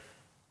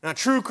 Now,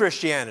 true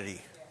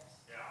Christianity.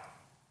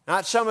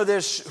 Not some of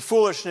this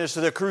foolishness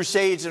of the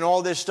Crusades and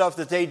all this stuff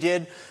that they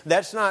did.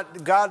 That's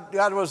not,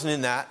 God wasn't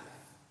in that.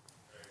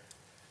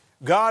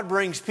 God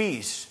brings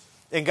peace.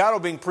 And God will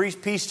bring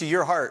peace to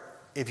your heart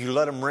if you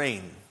let Him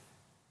reign.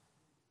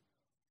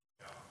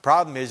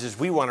 Problem is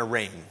we want to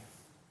reign.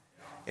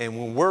 And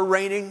when we're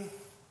reigning,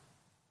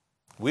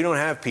 we don't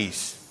have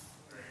peace.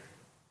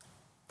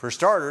 For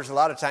starters, a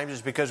lot of times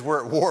it's because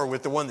we're at war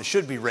with the one that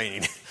should be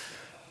reigning.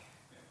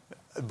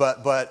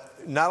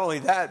 But not only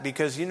that,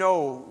 because,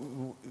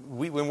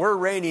 when we're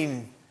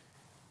reigning,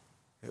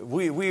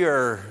 we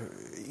are,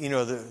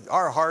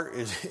 our heart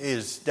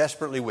is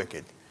desperately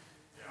wicked.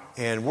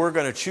 And we're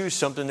going to choose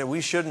something that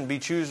we shouldn't be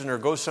choosing, or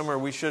go somewhere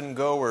we shouldn't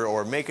go,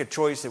 or make a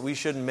choice that we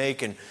shouldn't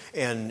make,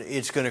 and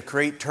it's going to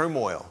create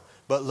turmoil.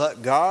 But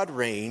let God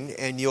reign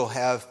and you'll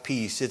have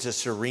peace. It's a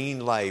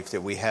serene life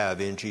that we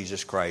have in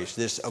Jesus Christ.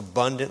 This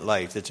abundant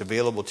life that's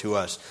available to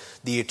us.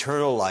 The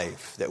eternal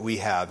life that we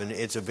have. And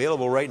it's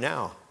available right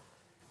now.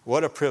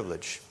 What a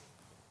privilege.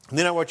 And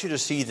then I want you to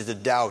see that the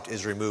doubt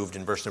is removed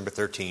in verse number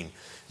 13.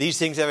 These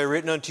things have I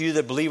written unto you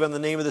that believe on the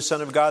name of the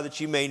Son of God, that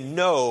you may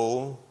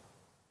know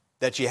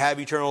that you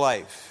have eternal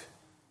life.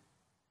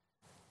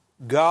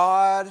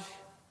 God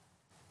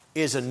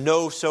is a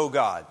know-so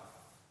God.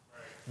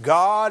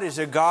 God is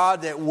a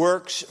God that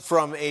works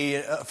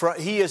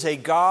He is a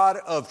God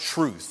of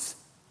truth.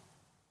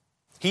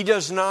 He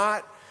does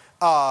not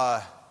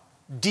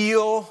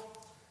deal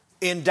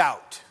in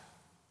doubt.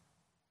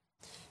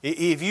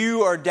 If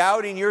you are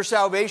doubting your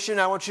salvation,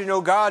 I want you to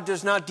know God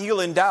does not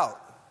deal in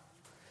doubt.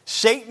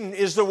 Satan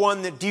is the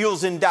one that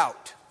deals in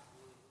doubt.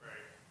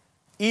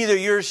 Either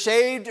you're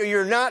saved or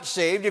you're not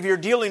saved. If you're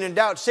dealing in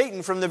doubt,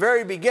 Satan from the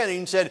very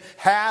beginning said,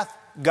 hath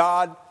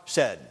God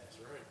said.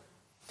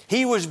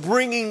 He was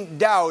bringing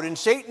doubt, and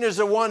Satan is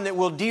the one that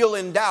will deal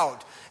in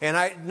doubt. And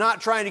I'm not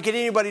trying to get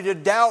anybody to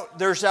doubt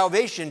their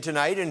salvation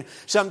tonight. And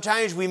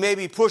sometimes we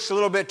maybe push a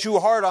little bit too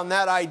hard on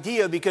that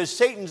idea because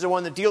Satan's the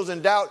one that deals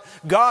in doubt.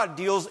 God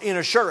deals in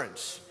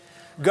assurance.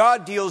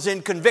 God deals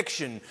in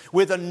conviction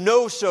with a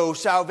know-so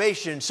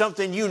salvation,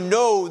 something you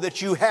know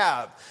that you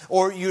have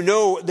or you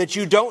know that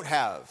you don't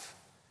have.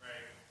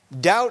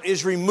 Right. Doubt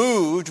is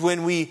removed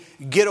when we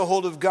get a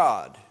hold of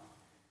God.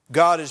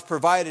 God has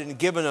provided and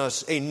given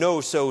us a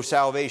know-so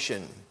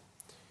salvation.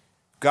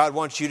 God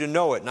wants you to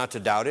know it, not to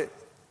doubt it.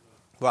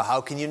 Well,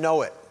 how can you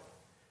know it?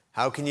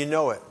 How can you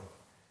know it?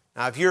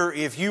 Now,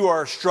 if you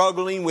are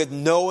struggling with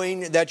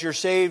knowing that you're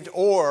saved,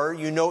 or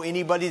you know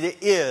anybody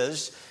that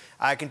is,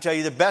 I can tell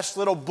you the best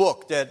little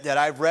book that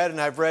I've read, and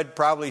I've read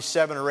probably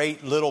 7 or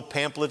 8 little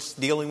pamphlets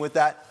dealing with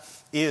that,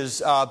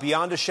 is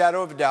Beyond a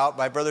Shadow of a Doubt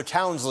by Brother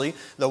Townsley,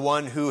 the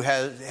one who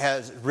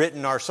has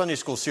written our Sunday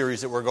school series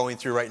that we're going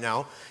through right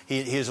now.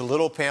 He has a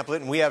little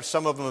pamphlet, and we have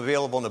some of them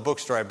available in the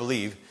bookstore, I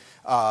believe.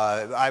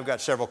 I've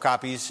got several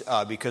copies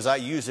because I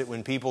use it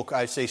when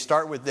I say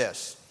start with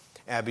this,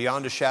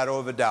 Beyond a Shadow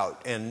of a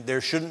Doubt. And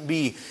there shouldn't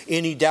be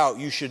any doubt.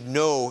 You should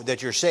know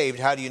that you're saved.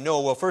 How do you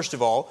know? Well, first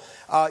of all,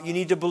 you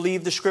need to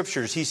believe the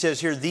Scriptures. He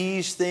says here,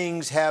 these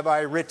things have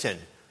I written.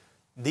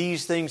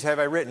 These things have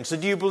I written. So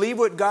do you believe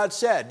what God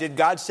said? Did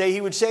God say He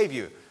would save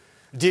you?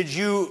 Did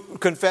you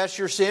confess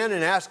your sin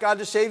and ask God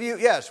to save you?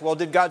 Yes. Well,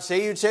 did God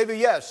say He would save you?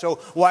 Yes. So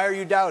why are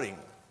you doubting?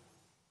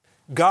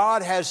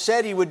 God has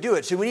said He would do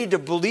it. So we need to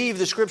believe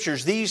the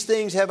Scriptures. These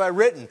things have I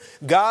written.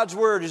 God's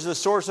Word is the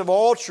source of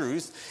all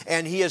truth,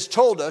 and He has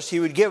told us He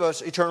would give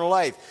us eternal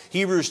life.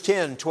 Hebrews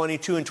 10,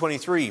 22 and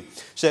 23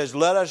 says,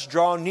 let us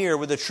draw near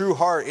with a true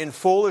heart in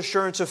full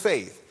assurance of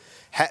faith.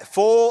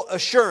 Full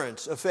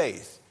assurance of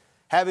faith.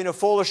 Having a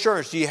full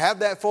assurance. Do you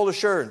have that full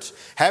assurance?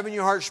 Having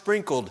your heart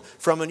sprinkled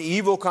from an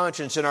evil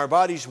conscience and our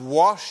bodies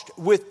washed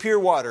with pure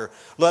water.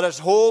 Let us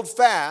hold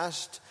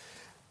fast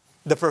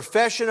the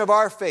profession of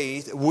our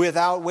faith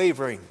without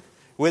wavering.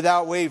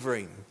 Without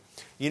wavering.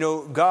 You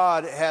know,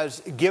 God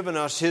has given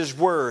us His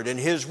Word, and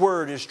His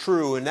Word is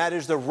true, and that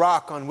is the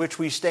rock on which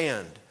we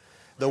stand.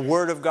 The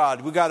Word of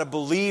God. We've got to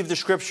believe the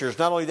Scriptures.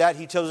 Not only that,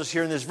 He tells us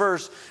here in this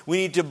verse, we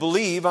need to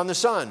believe on the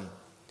Son.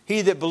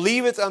 He that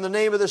believeth on the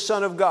name of the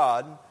Son of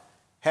God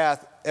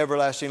hath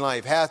everlasting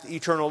life, hath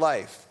eternal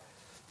life.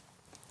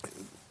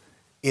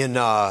 In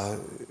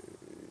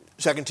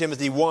 2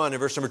 Timothy 1, in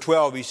verse number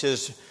 12, he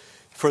says,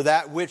 for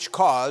that which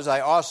cause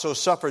I also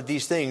suffered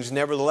these things,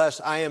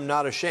 nevertheless I am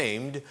not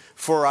ashamed,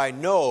 for I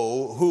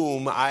know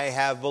whom I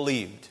have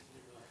believed.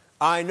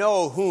 I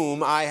know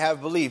whom I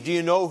have believed. Do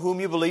you know whom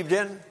you believed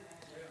in?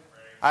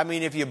 I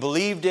mean, if you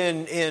believed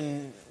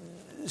in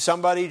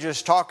somebody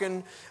just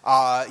talking,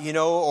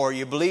 or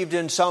you believed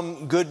in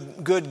some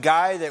good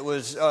guy that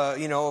was,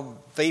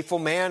 faithful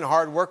man,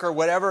 hard worker,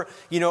 whatever,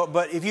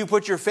 but if you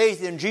put your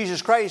faith in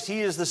Jesus Christ,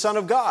 He is the Son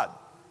of God.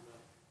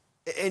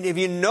 And if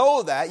you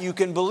know that, you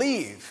can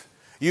believe.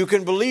 You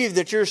can believe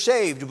that you're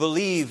saved.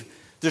 Believe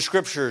the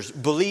Scriptures.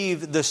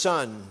 Believe the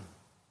Son.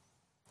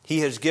 He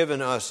has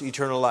given us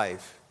eternal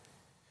life.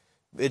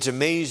 It's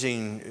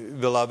amazing,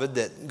 beloved,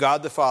 that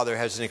God the Father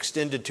has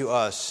extended to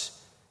us.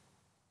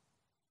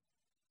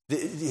 You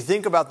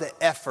think about the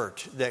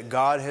effort that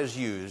God has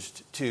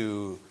used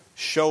to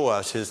show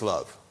us His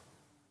love.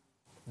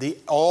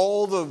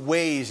 All the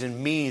ways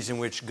and means in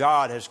which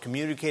God has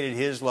communicated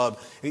His love.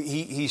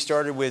 He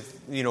started with,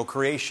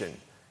 creation.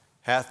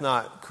 Hath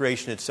not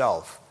creation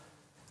itself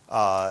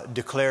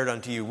declared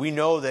unto you. We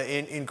know that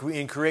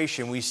in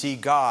creation we see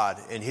God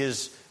and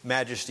His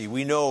majesty.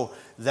 We know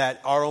that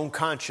our own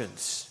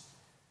conscience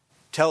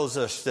tells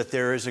us that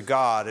there is a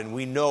God, and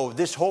we know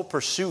this whole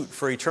pursuit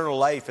for eternal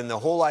life and the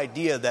whole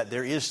idea that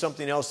there is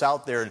something else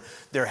out there and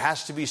there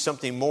has to be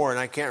something more. And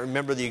I can't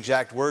remember the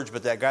exact words,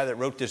 but that guy that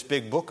wrote this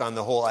big book on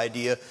the whole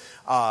idea,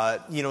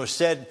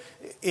 said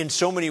in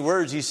so many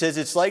words, he says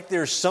it's like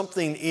there's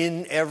something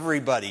in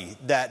everybody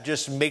that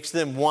just makes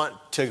them want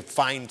to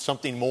find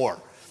something more.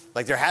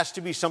 Like there has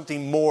to be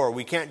something more.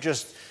 We can't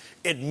just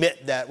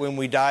admit that when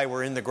we die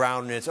we're in the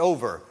ground and it's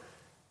over.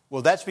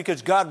 Well, that's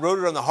because God wrote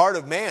it on the heart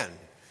of man.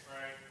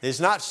 It's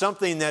not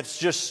something that's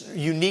just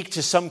unique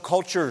to some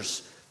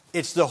cultures.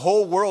 It's the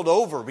whole world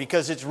over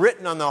because it's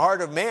written on the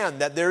heart of man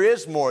that there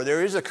is more.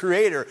 There is a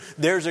Creator.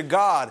 There's a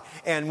God.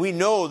 And we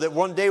know that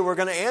one day we're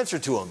going to answer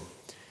to Him.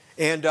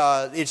 And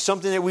it's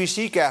something that we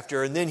seek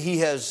after. And then He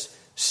has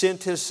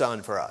sent His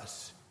Son for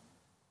us.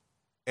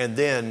 And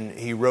then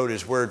He wrote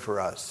His Word for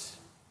us.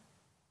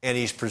 And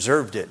He's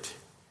preserved it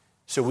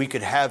so we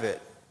could have it,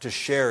 to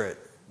share it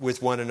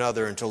with one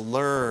another and to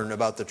learn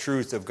about the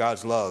truth of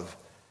God's love.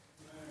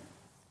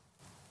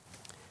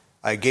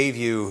 I gave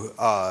you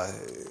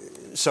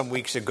some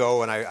weeks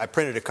ago, and I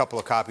printed a couple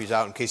of copies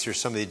out in case there's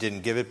somebody that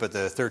didn't give it, but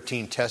the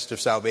 13 tests of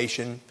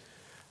salvation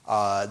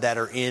that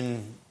are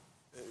in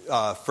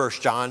 1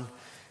 John,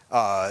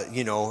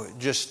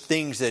 just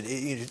things that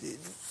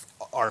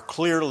are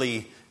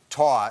clearly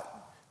taught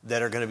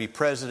that are going to be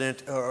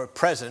present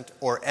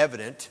or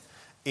evident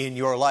in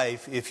your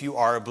life if you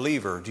are a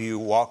believer? Do you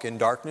walk in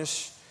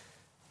darkness?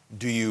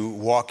 Do you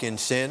walk in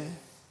sin?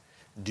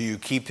 Do you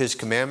keep his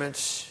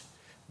commandments?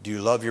 Do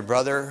you love your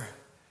brother?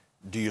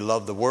 Do you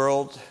love the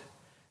world?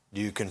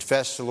 Do you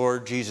confess the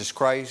Lord Jesus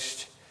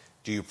Christ?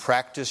 Do you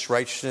practice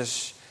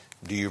righteousness?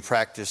 Do you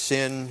practice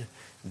sin?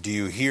 Do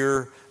you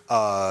hear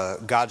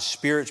God's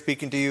Spirit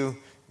speaking to you?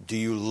 Do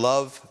you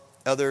love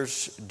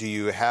others? Do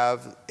you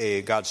have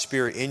God's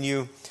Spirit in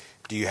you?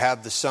 Do you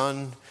have the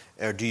Son?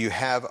 Or do you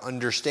have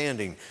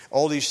understanding?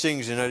 All these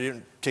things, and I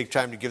didn't take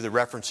time to give the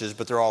references,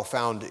 but they're all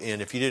found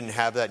in, if you didn't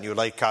have that and you would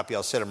like a copy,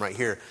 I'll set them right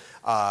here.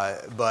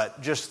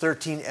 But just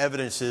 13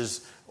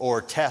 evidences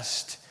or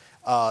tests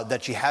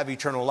that you have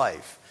eternal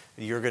life.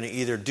 You're going to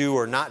either do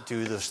or not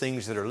do those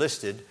things that are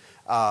listed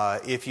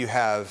if you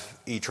have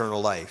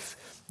eternal life.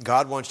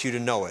 God wants you to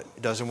know it.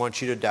 He doesn't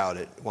want you to doubt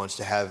it. He wants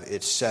to have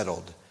it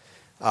settled.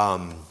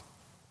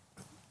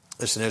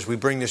 Listen, as we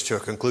bring this to a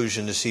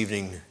conclusion this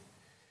evening,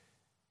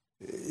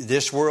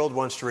 this world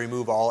wants to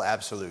remove all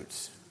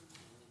absolutes.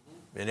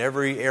 In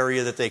every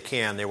area that they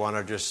can, they want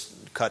to just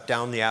cut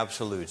down the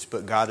absolutes.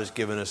 But God has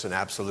given us an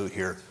absolute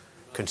here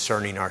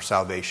concerning our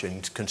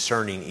salvation,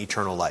 concerning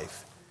eternal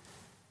life.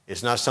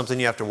 It's not something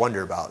you have to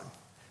wonder about.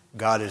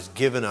 God has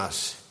given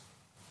us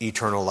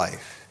eternal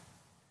life.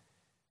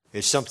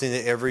 It's something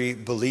that every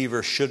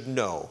believer should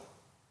know.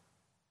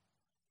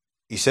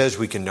 He says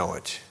we can know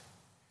it.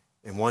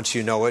 And once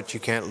you know it, you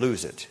can't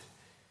lose it.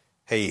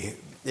 Hey,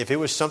 if it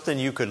was something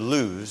you could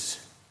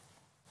lose,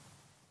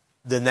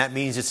 then that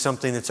means it's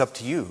something that's up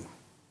to you.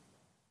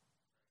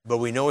 But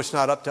we know it's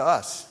not up to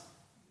us.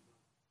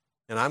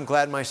 And I'm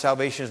glad my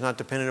salvation is not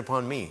dependent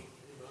upon me.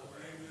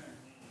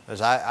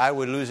 Because I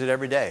would lose it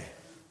every day.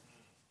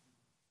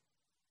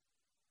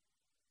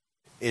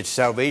 It's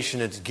salvation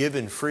that's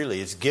given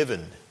freely. It's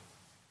given.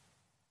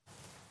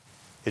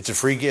 It's a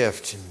free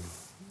gift.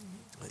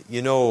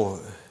 You know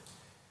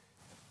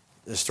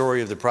the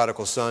story of the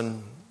prodigal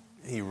son.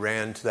 He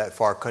ran to that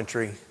far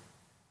country.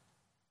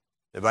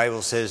 The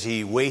Bible says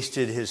he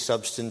wasted his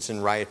substance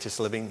in riotous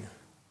living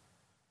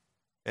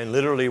and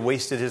literally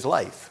wasted his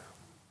life.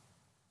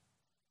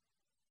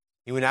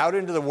 He went out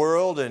into the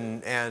world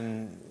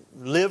and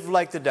lived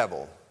like the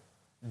devil,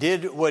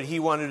 did what he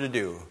wanted to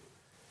do.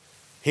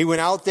 He went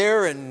out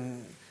there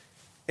and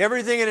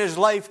everything in his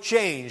life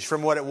changed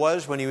from what it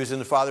was when he was in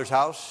the Father's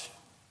house.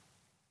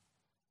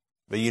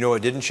 But you know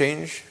what didn't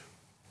change?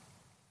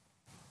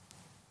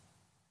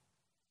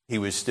 He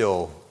was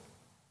still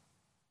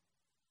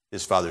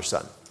his father's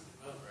son.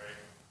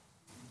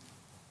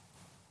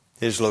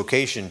 His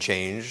location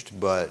changed,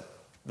 but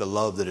the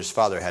love that his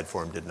father had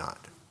for him did not.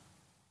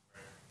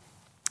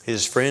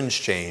 His friends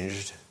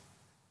changed,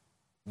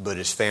 but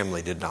his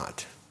family did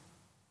not.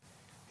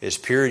 His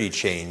purity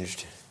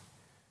changed,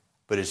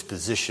 but his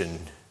position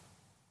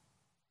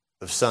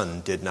of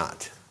son did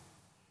not.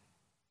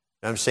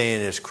 I'm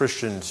saying as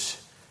Christians,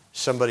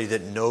 somebody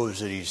that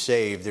knows that he's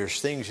saved, there's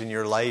things in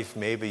your life,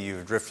 maybe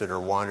you've drifted or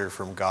wandered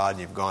from God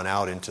and you've gone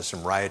out into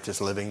some riotous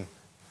living.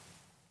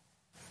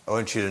 I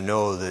want you to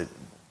know that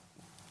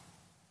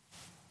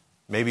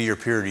maybe your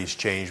purity's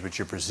changed, but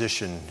your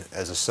position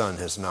as a son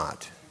has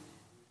not.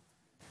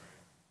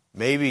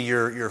 Maybe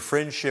your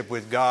friendship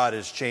with God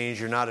has changed.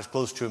 You're not as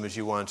close to him as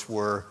you once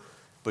were,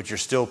 but you're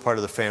still part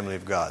of the family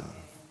of God.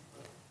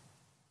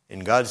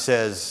 And God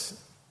says,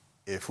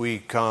 if we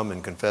come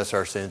and confess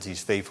our sins,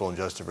 he's faithful and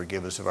just to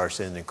forgive us of our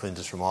sins and cleanse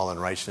us from all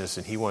unrighteousness.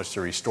 And he wants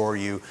to restore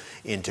you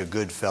into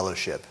good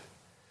fellowship.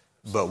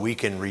 But we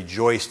can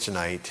rejoice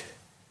tonight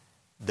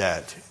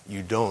that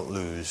you don't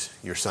lose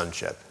your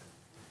sonship.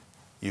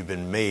 You've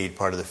been made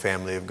part of the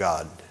family of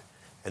God.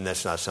 And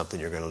that's not something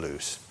you're going to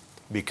lose,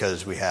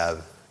 because we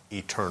have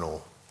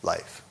eternal life.